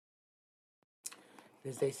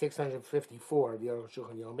This is day 654 of the Aruch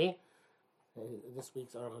Shulchan Yomi. This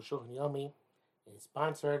week's Aruch Shulchan Yomi is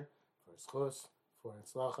sponsored for schus, for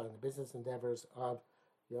tzlacha and the business endeavors of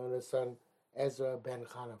Yonason Ezra ben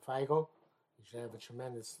Chana Feigl. He should have a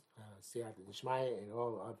tremendous siyata d'shmaya in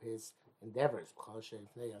all of his endeavors. If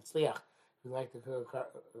you'd like to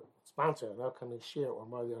sponsor an upcoming shir or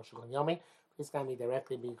more of the Aruch Shulchan Yomi, please contact me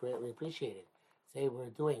directly. Be greatly appreciated. Today we're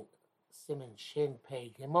doing Siman Shin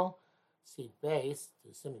Pei Gimel. Seed base to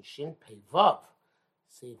Siman Shin Pei Vav.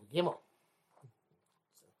 Seed Gimel.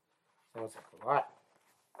 Sounds like a lot.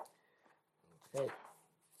 Okay.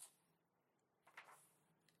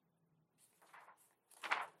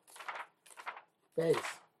 Base.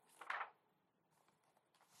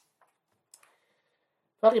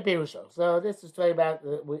 Fucking Pirusho. So this is talking about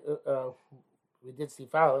we did see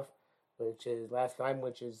Aleph, which is last time,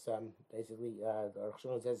 which is basically the Aruch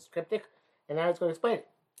Shulchan says it's cryptic, and now it's going to explain it.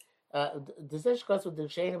 That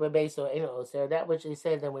which he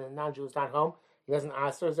said that when a non-Jew is not home, he doesn't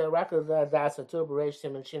answer. It's a Torah's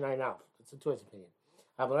opinion.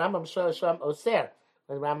 When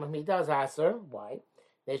Rambam he does answer, why?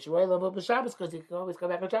 Because he can always come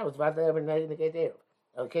back on Shabbos.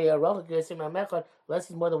 Okay, unless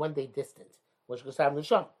he's more than 1 day distant, which goes down the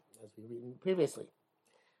Sham, as we read previously.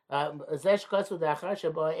 Which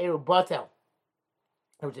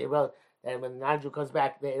they wrote that when the non-Jew comes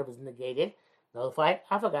back, the Erev is negated, nullified.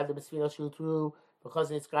 I forgot the Besfino Shu through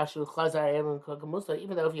because it's Kashu Chazar Erev and Kokamusa,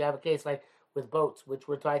 even though if you have a case like with boats, which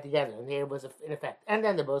were tied together, and the Erev was in effect, and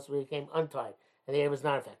then the boats became untied, and the Erev was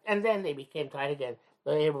not in effect, and then they became tied again,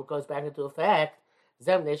 the Erev goes back into effect.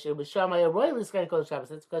 Zemnish, it was Shamay royally going to call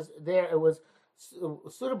Shabbos. It's because there it was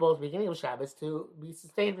suitable at the beginning of Shabbos to be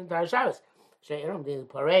sustained for the entire Shabbos. She'erim, the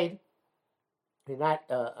parade, they're not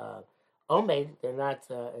Omed, they're not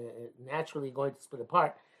naturally going to split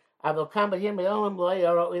apart. But here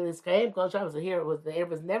it was the air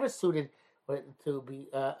was never suited to be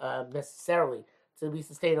necessarily to be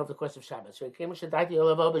sustained over the course of Shabbos. So it came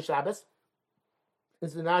to Shabbos.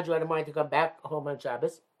 Since the non-Jew had a mind to come back home on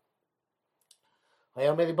Shabbos.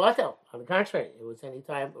 On the contrary, it was any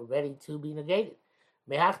time ready to be negated.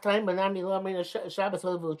 That's why you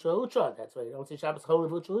don't say Shabbos holy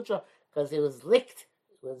vucha because it was licked.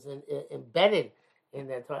 It was embedded in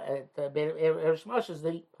that Erev Shmosh is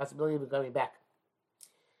the possibility of coming back.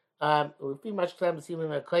 We feel much time to see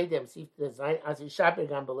when I claim them, see the design as a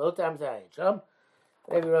shopping on below times I jump.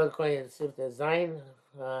 Every road according to see if the design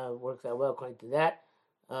works out well according to that.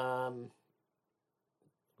 What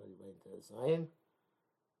do you write the design?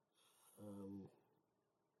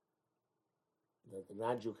 That the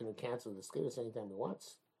non-Jew can cancel the skiris anytime he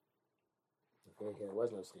wants. Okay, there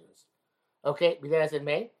was no skiris. Okay, be that as it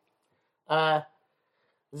may. So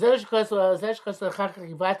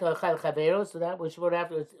that which wrote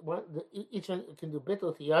after each one can do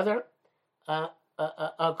bittul to the other.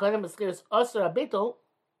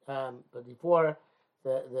 But before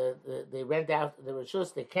they rent out the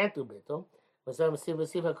rishus, they can't do bittul. But some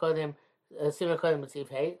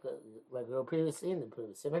like we wrote previously in the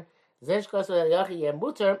previous simon. Now,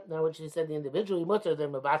 which he said the individual mutter, they're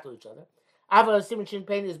mabato each other. Ava simon shin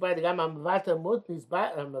pain is by the gamma mavata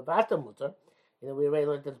mutter. We already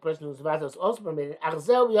learned that the person who's mavata is also permitted.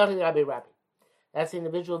 Arzel yachi rabbi rabbi. That's the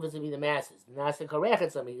individual vis-a-vis the masses. Nasa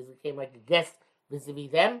korechet something. He became like a guest vis-a-vis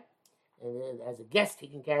them, and as a guest he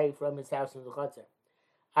can carry from his house into the chutzner.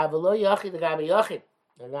 Avalo yachi the rabbi yachi.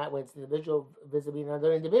 And not when it's an individual vis-a-vis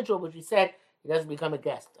another individual, which we said he doesn't become a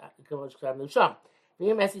guest. So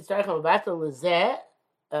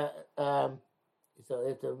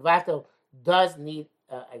if the vato does need,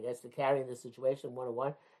 I guess, to carry in this situation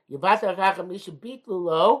 101, the person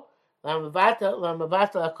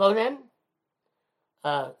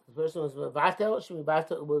was mavato, should be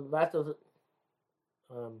vato.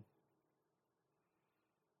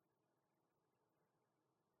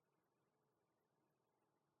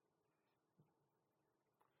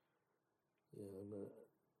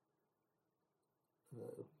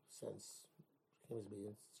 Sense seems to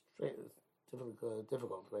be straight,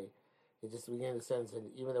 difficult way. It just began the sense,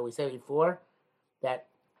 and even though we said before that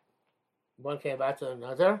one came back to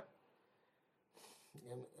another,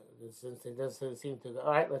 and since it doesn't seem to go.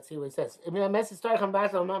 All right, let's see what it says. If a message starts coming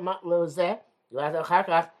back to Lozeh, you have to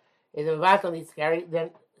Chakach. If the vato needs to carry,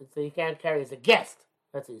 then so he can't carry as a guest.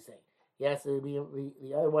 That's what he's saying. He has to be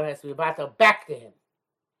the other one has to be vato back to him.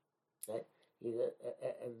 Right? The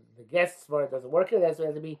guest part doesn't work here. That's why it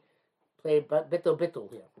has to be played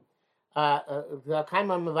bittul here. Because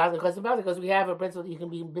we have a principle that you can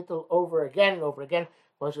be bittul over again and over again.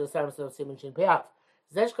 Most of the time, so Siman Shin Pei Av.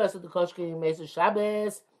 Zesh Kasut the Koshkin Mesa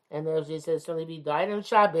Shabbos. and as he says, certainly be died on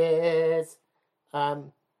Shabbos.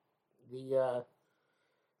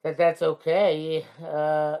 That's okay.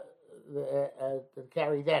 To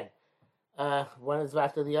carry then. One is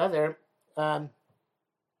after the other. I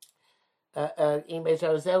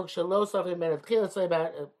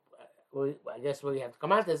guess where you have to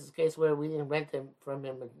come out. This is a case where we didn't rent them from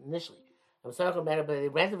him initially. I'm sorry about it, but they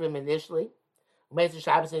rented him initially.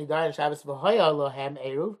 Shabbos and he died on Shabbos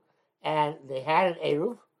and they had an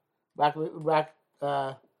Eruv. An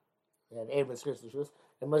Eruv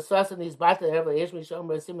and Masas and these Bata Eruv Yeshmi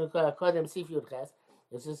Shomer Simu Kodem Sifyud Ches.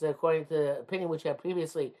 This is according to the opinion which had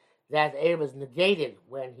previously that the Eruv is negated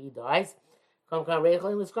when he dies. Because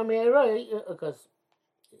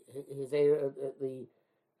his the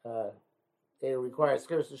Eruv requires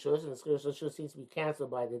Skiris Shus, and the Skiris Shus seems to be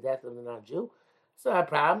cancelled by the death of the non-Jew. It's not a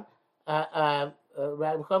problem. Because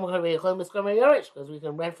we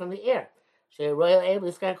can rent from the air. Royal Able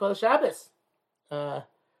is kind of called Shabbos. At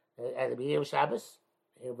the beginning of Shabbos,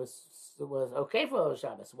 it was okay for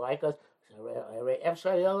Shabbos. Why? Because he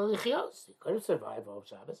couldn't survive all of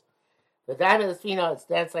Shabbos. But that is,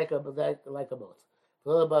 that's like a boat. The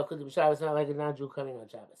little boat could be Shabbos, not like a non-Jew coming on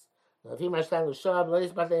Shabbos. Now, if he must stand with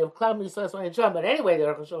Shabbos, but they have club, but anyway, the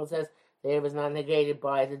Aruch HaShulchan says the Eruv is not negated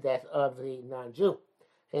by the death of the non-Jew.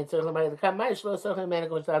 And so therefore, it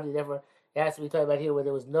has to be talked about here where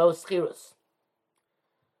there was no schirus.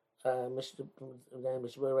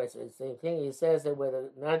 Mishmur writes the same thing. He says that where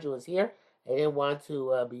the non-Jew was here, they didn't want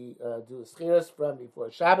to do schirus from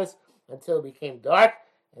before Shabbos until it became dark,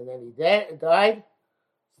 and then he died.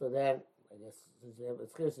 So then, I guess, since we have a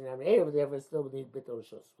schirus in Amr Erev, therefore still would need Bit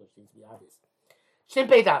Rishus, which seems to be obvious. Shin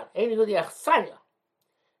Pei Dal, Ein Yehudi Achsanya.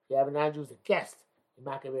 If you have a non-Jew as a guest, in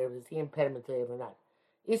Makav Erev, is he impediment to Erev or not?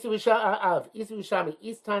 Isu Vishami,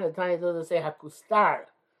 Eastana Tanya doesn't say Hakustar.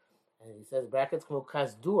 And he says brackets Kmo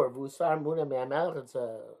Kasdur, Vusar Muna Me'amelch, it's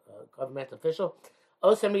a government official.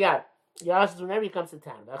 Osem Riyad. Yas is whenever he comes to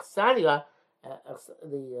town. Achsania,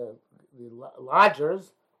 the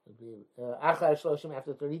lodgers, Achar Shloshim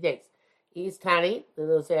after 30 days. East Tani,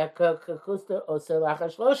 they'll say Hakusta Osel Achar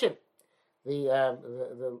Shloshim.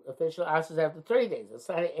 The official asks after 30 days.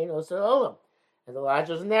 Asani Ein Osel Olam. And the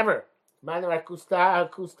lodgers never. Manamar Kustar,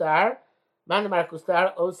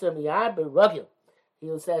 Oser Miyad, but Rugil. He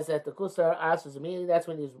says that the Kustar asks immediately, that's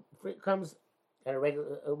when he comes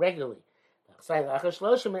regularly. And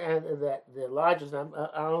that the lodgers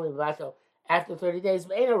are only vital after 30 days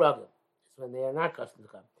of Ein Rugil. It's when they are not accustomed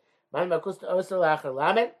to come. Manamar Kustar, Oser Lachar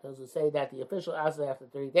Lamed, those who say that the official asks after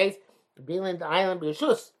 30 days, Beeling the island,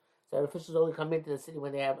 B'Yeshus. So officials only come into the city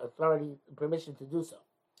when they have authority, permission to do so.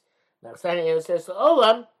 Now, Sani says to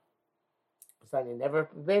Olam, Sani never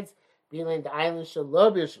forbids being the island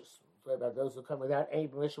Shalom B'Yeshus. About those who come without any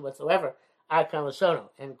permission whatsoever. Akam Lashono.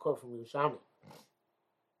 End quote from Yerushalmi.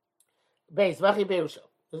 Beis Vachi Beirusho.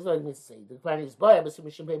 This is what it means to say. The Kvani is boy, but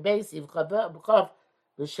Mishim Beis Yivchav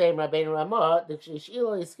B'Shem Rabbeinu Ramah. The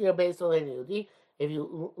Shishilo Yiskir Beis Olen Yehudi. If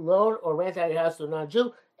you loan or rent out your house to a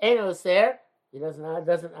non-Jew, Eno Ser. He doesn't.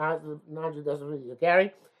 The non-Jew doesn't really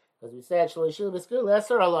carry, because we said Shloishil B'Skir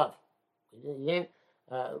Lesser Alav. You didn't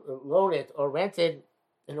loan it or rent it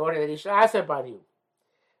in order that he should ask upon you.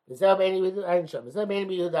 That's a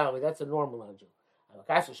normal non-Jew.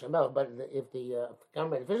 But if the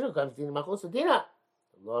government official comes, the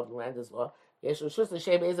law of the land is law. He can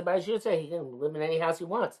live in any house he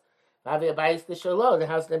wants. The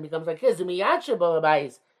house then becomes like his.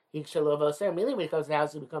 Immediately when he comes to the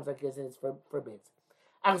house, it becomes like his and it's forbids.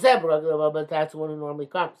 But that's one who normally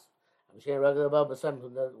comes. But some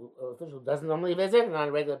official doesn't normally visit on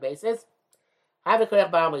a regular basis.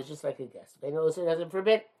 It's just like a guest. It doesn't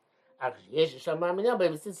forbid. But if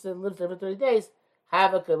since he lives there for 30 days,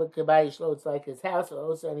 it's like his house,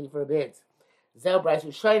 and he forbids.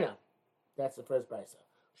 That's the first brisa.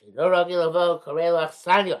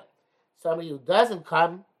 Somebody who doesn't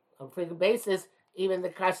come on a frequent basis, even the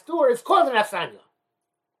kastur is called an achsanya.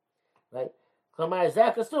 Right? Not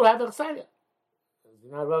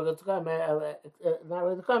ready to come,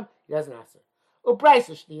 he doesn't answer.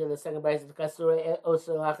 The second brisa, the kastur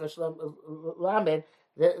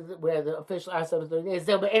where the official asks after 30 days,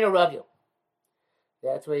 they'll be in a rugil.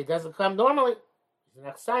 That's where he doesn't come normally. He's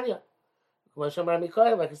an achsanya.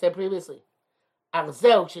 Like I said previously. But that's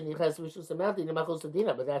when he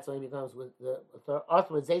becomes with the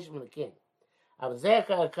authorization from the king. He doesn't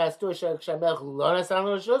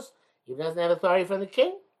have authority from the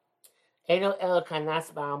king. He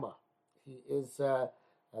is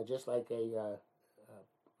just like a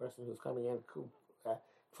person who's coming in,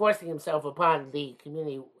 forcing himself upon the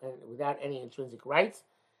community without any intrinsic rights.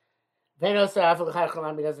 Veno Sarafal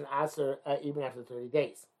Chachalam, he doesn't answer even after 30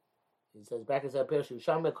 days. He says, back as a Pirshu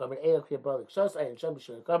Shama, Korban Eo Kirbolik Shos, and Sham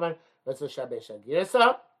Bishur Korban, let's Shabesh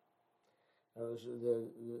Girsa. The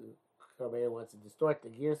Korban wants to distort the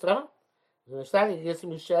Girsa. When he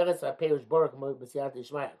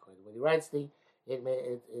writes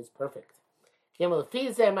it's perfect. That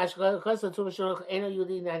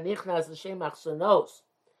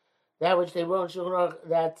which they wrote in Shulchan Aruch,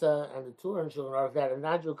 that and the Torah in Shulchan Aruch, that a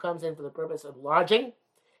non-Jew comes in for the purpose of lodging.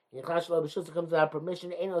 Comes without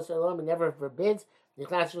permission. He never forbids.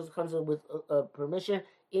 Comes in with permission.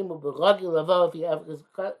 If he is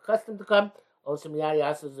accustomed to come, also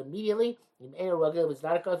immediately. If he's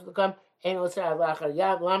not accustomed to come,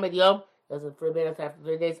 doesn't forbid us after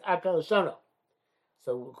 3 days.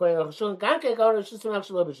 So according to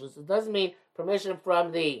Chashon, it doesn't mean permission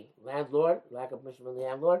from the landlord, lack of permission from the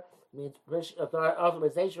landlord. It means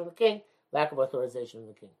authorization from the king, lack of authorization from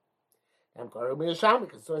the king. I'm going to be Yerushalmi,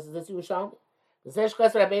 because the source is this Yerushalmi. The Zesh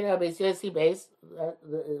Chesed Rabbeinu Beis Yossi Beis,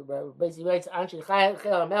 basically writes, Anshi Chayil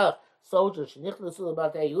HaMelech, soldiers, Shenichnasu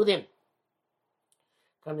L'Batei Yehudim,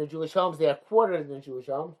 come to Jewish homes. They are quartered in Jewish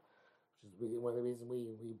homes, which is one of the reasons we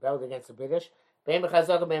rebelled against the British.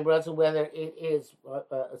 Whether it is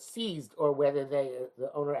seized or whether the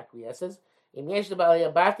owner acquiesces. If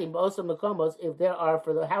there are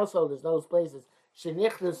for the householders those places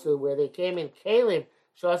where they came in Kalim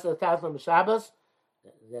Shasa Tazlam Shabbos,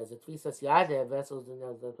 there's a Tvisas Yad, they have vessels in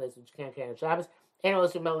those places which can't carry on Shabbos, and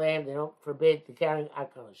also Malayim, they don't forbid the carrying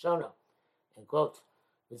Akal Shono. End quote.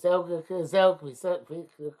 That's a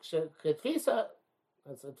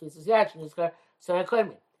Tvisas Yad, so I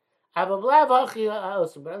couldn't. But otherwise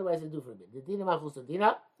they do forbid. The Dina Machus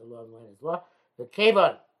Dina, the law of the land is law. The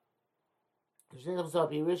Kevon,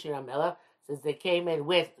 since they came in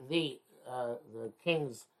with the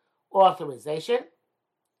king's authorization,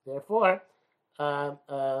 therefore they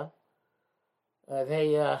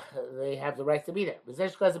have the right to be there.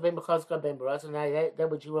 That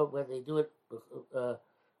what you wrote, whether they do it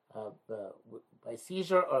by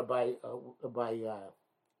seizure or by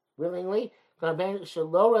willingly. It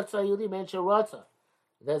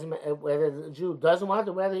doesn't whether the Jew doesn't want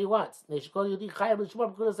it or whether he wants. Because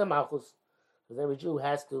every Jew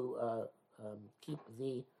has to keep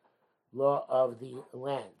the law of the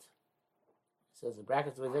land. It says in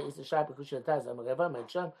brackets,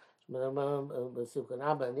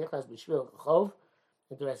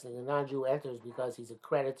 interesting, a non-Jew enters because he's a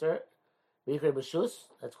creditor.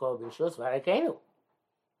 That's called Bishus.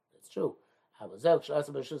 That's true.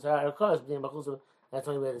 That's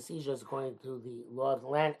only where the seizure is according to the law of the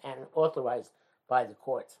land and authorized by the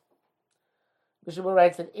court. Bishop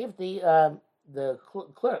writes that if the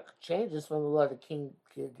clerk changes from the law the king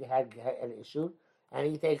had issued, and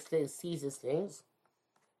he seizes things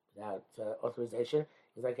without authorization,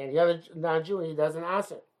 he's like any other non-Jew, and he doesn't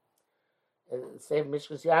answer. Save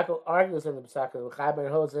Mishkas Yaakov argues in the Pesach of the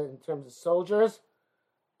Chaber holds that in terms of soldiers,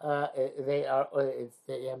 they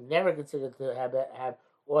have never considered to have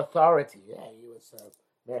authority. Yeah, he was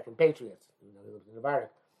American patriot. He lived in Nevada.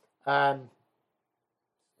 Where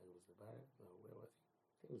was he?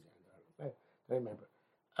 He was in Nevada. I don't remember.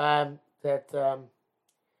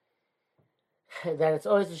 That it's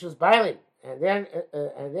always the shoes Bailing, and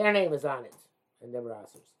their name is on it, and never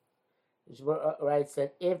answers. Writes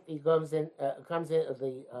that if he comes in, the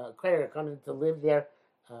creditor comes in to live there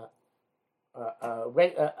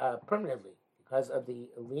permanently because of the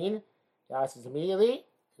lien, he answers immediately.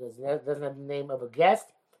 He doesn't have the name of a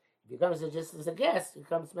guest. If he comes in just as a guest, he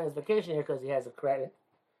comes to man's vacation here because he has a credit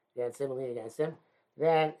against him, a lien against him,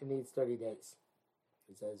 then it needs 30 days.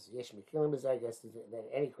 He says, Yesh Mekilim is, I guess, that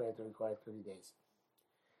any creditor requires 30 days.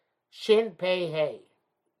 Shin Pei Hey.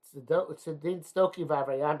 It's a din stoki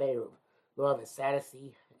v'avrayam be'eruv. Law of a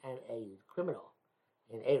Sadducee and a criminal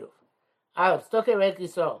in eruv. Aleph, stoki reiki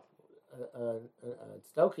so.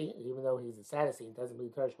 Stoki, even though he's a Sadducee and doesn't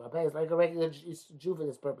believe Torah Shema Pei, is like a regular Jew for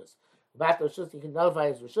this purpose. About Rishus, he can nullify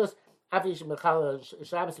his Rishus. After you should Mechal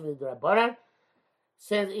Shabbos in the Rabbanan,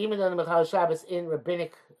 since even though the Mechal Shabbos in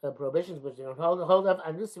rabbinic prohibitions, which they don't hold of,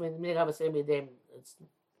 Anusim in the Minhag HaSem Yedem,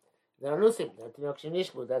 they're Anusim, they're Tinok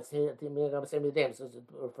Shenishbu, that's the Minhag HaSem Yedem, so it's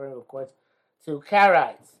referring, of course, to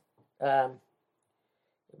Karaites.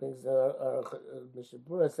 Mr.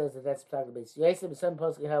 Brewer says that that's talking about Yosef. Some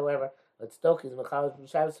posting, however, that Stoki's Mechal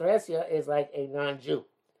Shabbos Saresia is like a non-Jew.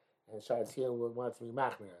 And Shabbos here wants to be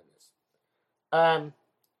machmir on this.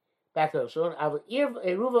 Back to the Shulchan.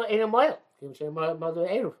 Eruv ain't a moil.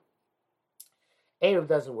 Eruv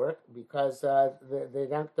doesn't work because they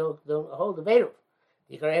don't hold the Eruv.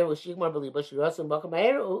 Because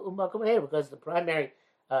the primary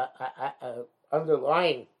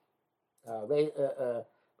underlying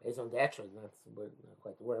based on doctrine, that's not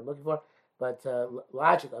quite the word I'm looking for, but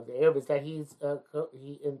logic of the Erev is that he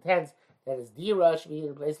intends that his dira should be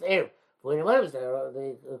in place of the Erev. But when it was there,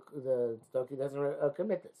 the donkey doesn't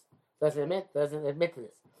commit this, doesn't admit to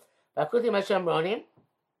this. Vakutim Hashem Ronim,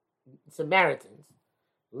 Samaritans,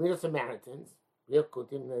 little Samaritans, real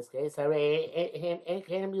Kutim in this case, ain't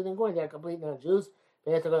going, they're complete non-Jews,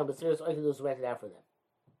 they have to go on Basiris, all you can do is rent it out for them.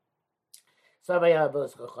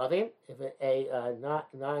 If a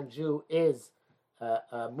non-Jew is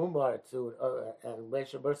mumar to and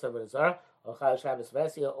Resha Bursa of Azar or Chal Shabbos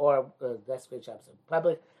Vesia or desecrate Shabbos in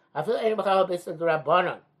public, I feel any Machal based on the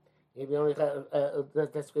Rabbanon. Maybe only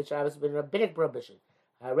desecrate Shabbos has been a rabbinic prohibition.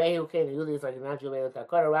 Rehu came to Yuli is like a non-Jew made a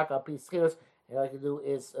takara rock up piece skills, and all I can do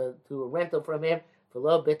is do a rental from him for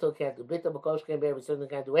low bittul can't do bittul, Makosh can't be able to certainly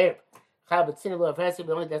can't do air. Chal but sin of Vesia,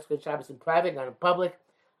 but only desecrate Shabbos in private, not in public.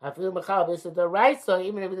 I feel Machal, this is the Raisa,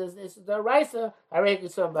 even if it is the Raisa, I reckon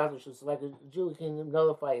some about Rishus. So like a Jew can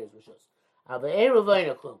nullify his Rishus. But Erev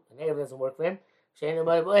Vaina Klum, and Erev doesn't work for him. Shane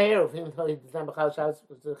Mother Erev, even though he does not Machal Shabbos to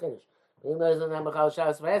the Kiddush. But even though he doesn't have Machal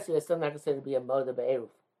Shabbos for Hesi, it's still not considered to be a Mother Be'erev.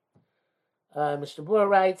 Mr. Bura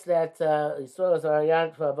writes that Yisrael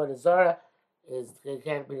Zarayan for Avodah Zarah he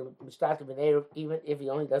can't be Mishtatim in Erev even if he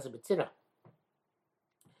only does a Betina.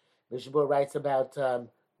 Mr. Bura writes about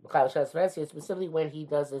Machal Shabbos Vesi, specifically when he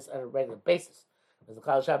does this on a regular basis. As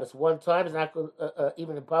Machal Shabbos one time, it's not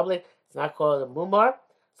even in public, it's not called a mumar.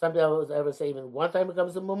 Some people ever say even one time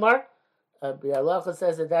becomes a mumar. Bialacha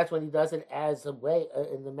says that that's when he does it as a way,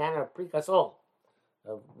 in the manner of precasol,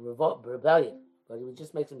 of rebellion. But he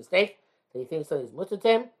just makes a mistake, that he thinks that he's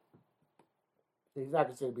mutatim, he's not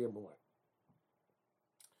considered to be a mumar.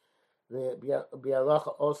 The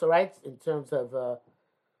Bialacha also writes, in terms of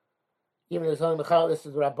even if it's only Machal, this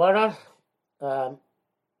is Rabbanon.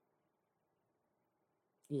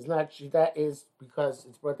 He's not. That is because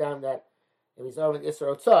it's brought down that if he's only Isser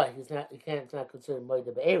Otzah, he's not. It's not considered Moed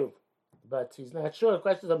Be'eruv. But he's not sure. The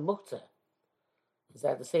question is of Muktzah. Is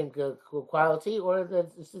that the same quality, or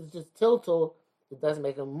this is just Tiltul? It doesn't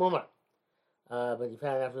make him Mumar. But he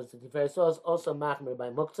found afterwards that Tiferet Soul is also Machmir by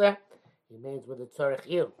Muktzah. He remains with the Tzorech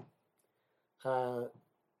Yil. The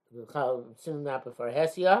Sin Napa for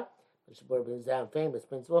Hesia. Shabbat brings down famous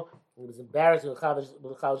principle. He was embarrassed with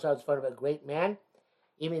Chal Shabbos in front of a great man.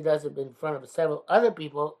 Even if he does it in front of several other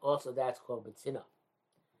people, also that's called B'tzina.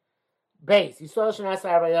 Base. He saw Shanas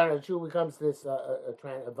Arayan, a Jew becomes this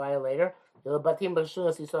a violator. The Batim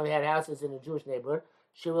B'Shunas, he saw he had houses in a Jewish neighborhood.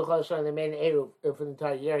 Shiva Chal Shabbos, they made an Eruv for the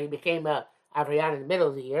entire year. He became a Arayan in the middle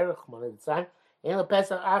of the year, Chmona the son. In the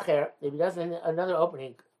Pesach Acher, if he doesn't another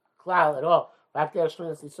opening, Klal at all, back there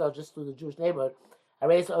Shanas, he saw just through the Jewish neighborhood. I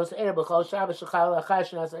raise also Erev B'chol Shabbos Shechal Achar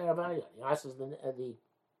Shanas Erev Arayan. He asks the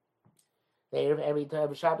Erev every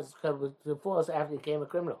time Shabbos falls after he became a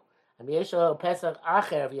criminal. And Yeshua Pesach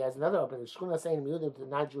Acher, if he has another opening, Shchuna saying Yehudim to the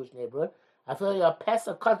non-Jewish neighborhood. I feel like a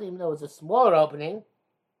Pesach Katan, even though it's a smaller opening.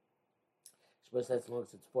 Shmuel says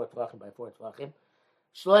it's 4 Tvachim by 4 Tvachim.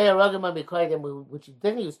 Shloya Rogim Mikoidim, which he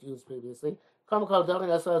didn't used to use previously. Come called Domin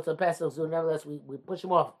also to Pesach, so nevertheless we push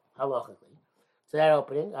him off halachically. So that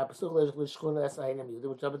opening, which is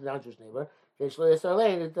the non-Jewish neighbor, it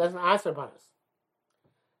doesn't answer upon us.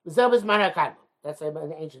 That's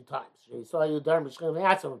in ancient times. You saw you during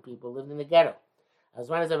some people lived in the ghetto. As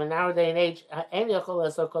long as of an hour day and age, any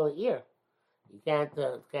so-called ear. You can't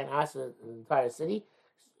ask the entire city.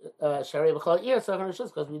 Sharei b'chol ear,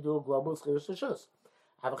 because we do a global schirus rishus.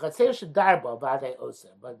 But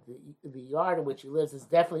the yard in which he lives is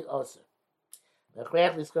definitely oser. So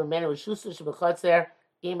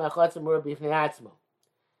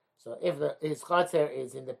if his chotzer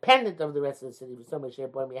is independent of the rest of the city, for some way, shape,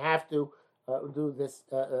 or form, you have to do this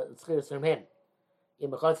schirus from him.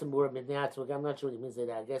 I'm not sure what he means by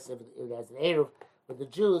that. I guess if it has an eruv with the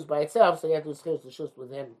Jews by itself, so you have to do schirus rishus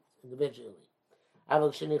with him individually. But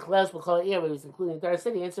if he's including the entire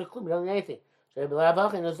city, it's including, we don't need anything.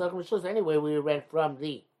 Anyway, we rent from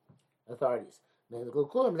the authorities. Then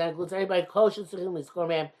that includes anybody kosher to his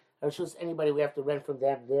korman, or anybody we have to rent from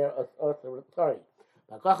them, their authority.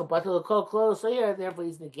 So here, therefore,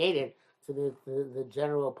 he's negated to the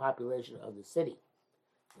general population of the city.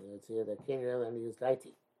 It's here that Canaan and his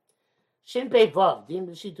deity. Shin Pei Vav, Din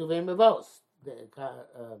B'Shituv Mevos,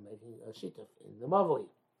 making a shituf in the Mavoi.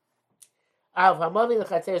 Av Hamavi the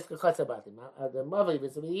Chatzeres Kachotzabatim. The Mavoi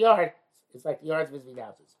vis-a-vis the yard, it's like the yards vis-a-vis the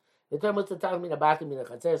houses. The term was to tell me about the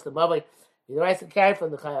Chatzeres, the Mavoi. He rights to carry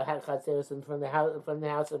from the Chatzeres and from the house and from the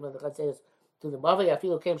Chatzeres to the Mavoi. I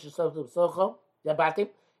feel came Shesov to Socho, the Batim,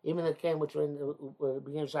 even the came which were in the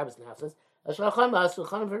beginning of Shabbos and houses. Ashachama,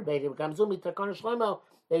 Suchan verbatim, Gamzumi, Takon Shlomo.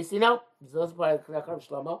 They see, no, this is part of Takon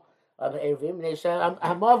Shlomo. Of Eruvim, they say,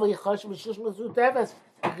 Hamavi, Chosh, Mishush, Mazut, Teves.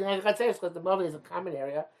 Because the Mavi is a common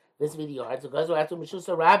area. This video yards. It goes after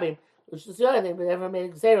Mishusa Rabim, which is the other thing, but never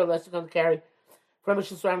made Xero, unless you're going to carry from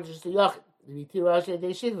Mishusa Rabim to Yochid. The Tiru they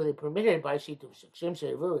Shitu, they permitted by Shitu, Shim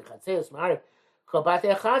Shevu, Chatzeus, Marib.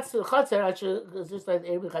 Kobate Chatzer, just like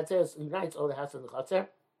every Chatzeus unites all the house in the Chatzer.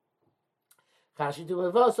 Kashi to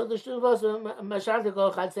Mavos, so the Shuvos,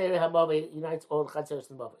 Mashatiko Chatzer, Hamavi unites all the Chatzeus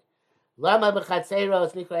in the Mavi. Lama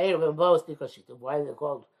Bechatzeros, Nikra Erev, and Vos, Nikra Shitu. Why are they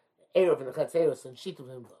called Erev and the Chatzeros and Shitu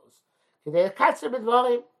and Vos? Because they Chatzer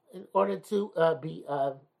B'dvarim in order to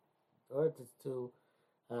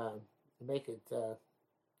make it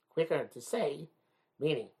quicker to say,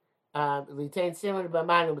 meaning retain similar to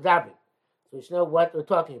Baman and B'dabrim. So we should know what we're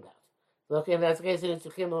talking about. So, okay, if that's the case, we have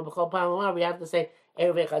to say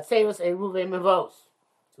Erev Chatzeros, Erev and Vos.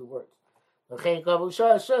 2 words. Shame,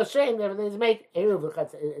 everything's make Eruv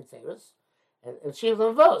Chatzeros and achieve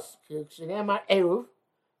them Vos. Shinamar Eruv.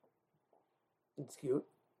 It's cute.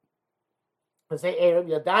 I say Eruv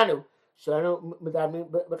Yadanu. Shanu Medabrim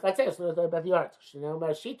Chatzeros. We know about the art.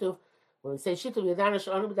 Shinamar Shituv. When we say Shituv Yadanu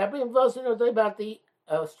Shanu Medabrim Vos, we know about the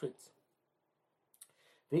streets.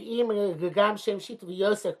 The Gagam Shem Shituv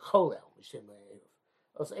Yosef Kolel.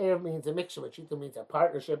 Also, Eruv means a mixture, but Shituv means a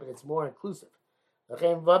partnership, and it's more inclusive.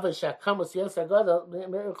 Therefore, in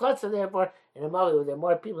a Mavi, where there are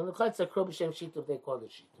more people in the Chutza, Krobishem Shituv, they call it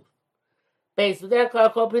Shituv. Based with their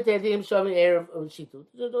call Pritei Shavim Erev Shituv.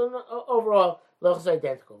 Overall, Loch is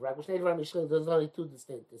identical. There's only 2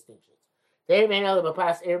 distinct distinctions. They remain out of a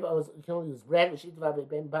past Erev, you can only use bread, Shituv,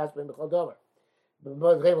 Ben Bas, Ben Bechol Dover.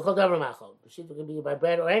 Shituv can be by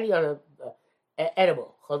bread or any other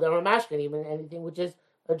edible. Chol Dover Mashkan, even anything which is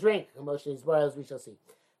a drink. Emotionally, as well as we shall see.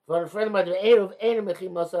 Furthermore, the Eruv Enim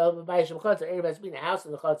Mechim also B'Bayis Shemchotzer. Eruv has to be in a house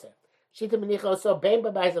in the Chotzer. Shita Menicha also Bein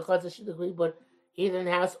B'Bayis Shemchotzer. Shita can be put either in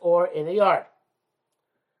a house or in a yard.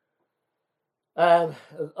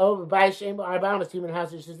 Over B'Bayis Shem Arba Amos, human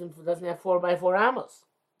house which doesn't have 4x4 amos,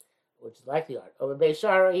 which is like the yard. Over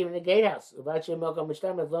Beishar or even a gatehouse. Uvat Shem Mokom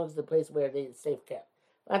Mishtam, as long as the place where they safe kept.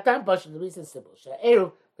 Atam Pasha, the reason is simple. Sha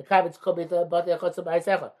Eruv the Kabitz Kobita Batei Chotzer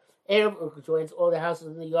B'Yisecha. Eruv joins all the houses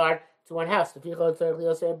in the yard to one house. The Fichot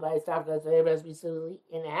Tzarech by Stavka Erev has to be similarly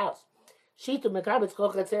in a house. Shitu Mekabitz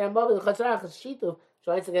Kol Chatzer and Mavi. The Chatzarach Shitu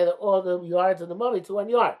joins together all the yards of the Mavi to one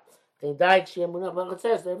yard. They died Shem Munach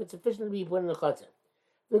Chatzer. So if it's sufficient to be put in the Chatzer.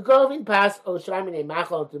 The Govin pass Oshamine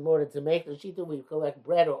Machal in order to make the Shitu. We collect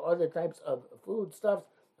bread or other types of food stuffs,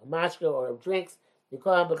 a mashka or of drinks. We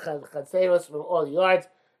call them Chatzeros from all the yards.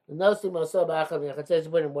 The Nosim Oso Ba'achal and Chatzer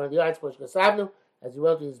put in one of the yards. Posh Kasavnu, as he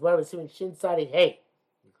wrote in his word, receiving Shin Sadi Hey.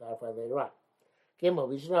 Clarify later on. Gimel,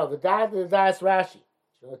 we should know the Das Rashi.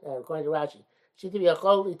 According to Rashi, Shita be a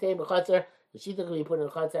chol litain b'chatzer. The Shita can be put in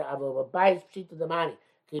the chatzer. Avo b'bayis Shita the money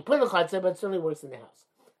can be put in the chatzer, but it certainly works in the house.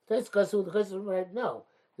 That's because the chatzer right no.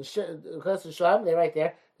 The chatzer sham they're right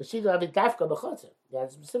there. The Shita have a dafka b'chatzer.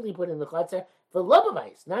 That's specifically put in the chatzer for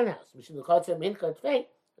lobavais, non-house. We should the chatzer min katvei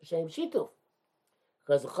shem shituv.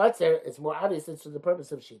 Because the chatzer is more obvious. It's for the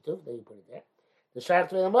purpose of shituv. Then you put it there. The shayach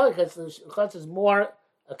to the mother because the chatzer is more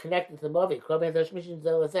connected to the Mavi,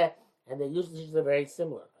 and the usages are very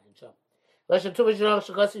similar. The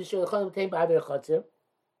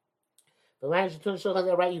language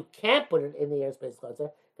of right, you can't put it in the airspace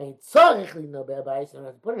Chatzer. They tzorich no be'abayis, you don't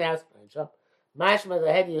have to put it in the house. Mashma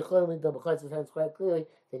the head you sounds quite clearly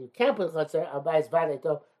that you can't put Chatzer, abayis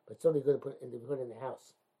vadeto, but it's only good to put in the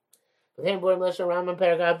house. But then, Borim Lashon Rambam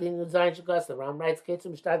paragraph Din Zayin Shakas. The Ram writes,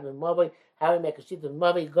 "Ketzim Shtad Ben Mavi, how we make a sheet of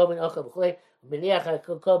Mavi, Gobin Ocha B'Chlei, Meniach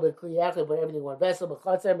HaKol B'Kliyach, put everything in one vessel,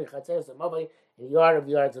 B'Chatzer, B'Chatzer, the Mavi, in the yard of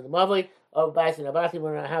the yards of the Mavi, or Bais and Avati,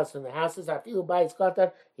 we're in a house from the houses. I feel Bais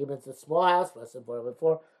Katan, even if it's a small house, less than 4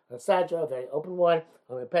 or Sadra, a very open one,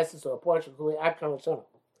 or a pestis or a porch, Kuli Akram Shana.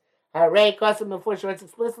 Ray Kosim and Fush writes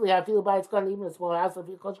explicitly, I feel Bais Katan, even a small house, if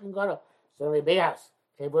you coach can go to, certainly a big house.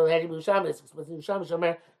 Okay, well, Hedi Busham is explicitly Busham,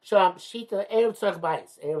 Shomer, Sham, Shita, Erev Tzorch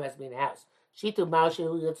Bais. Erev has to be in a house. Shita, Maushi,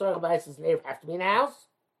 who your Tzorch Bais is an Erev, have to be in a house.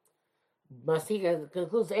 Mastika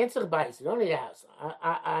concludes the answer Bais. You don't need a house.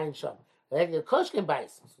 I Sham. Then the Koshkin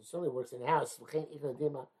Bais. So it certainly works in a house. And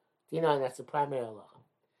that's the primary Allah.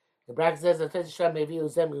 The bracket says, the Tesham may be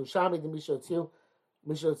Uzem, Yushami, the Mishotziu,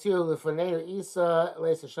 the Faneu, Isa,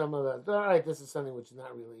 Lesa Shama. All right, this is something which is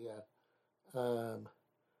not really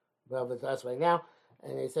relevant to us right now.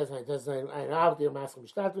 And it says, it does not have the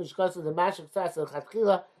Maskam Shtatu, which goes to the Mashik Stats of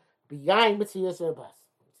Chatchila, behind Mitzvah Yosef Bas.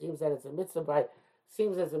 It seems that it's a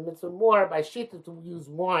mitzvah more by Shita to use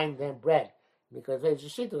wine than bread. because it's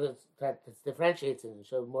Shita that differentiates it and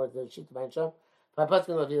shows more the Shita by Sham. By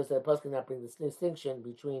Paskin reveals that Paskin not bring this distinction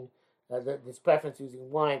between this preference using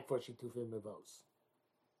wine for Shitufim Mevos.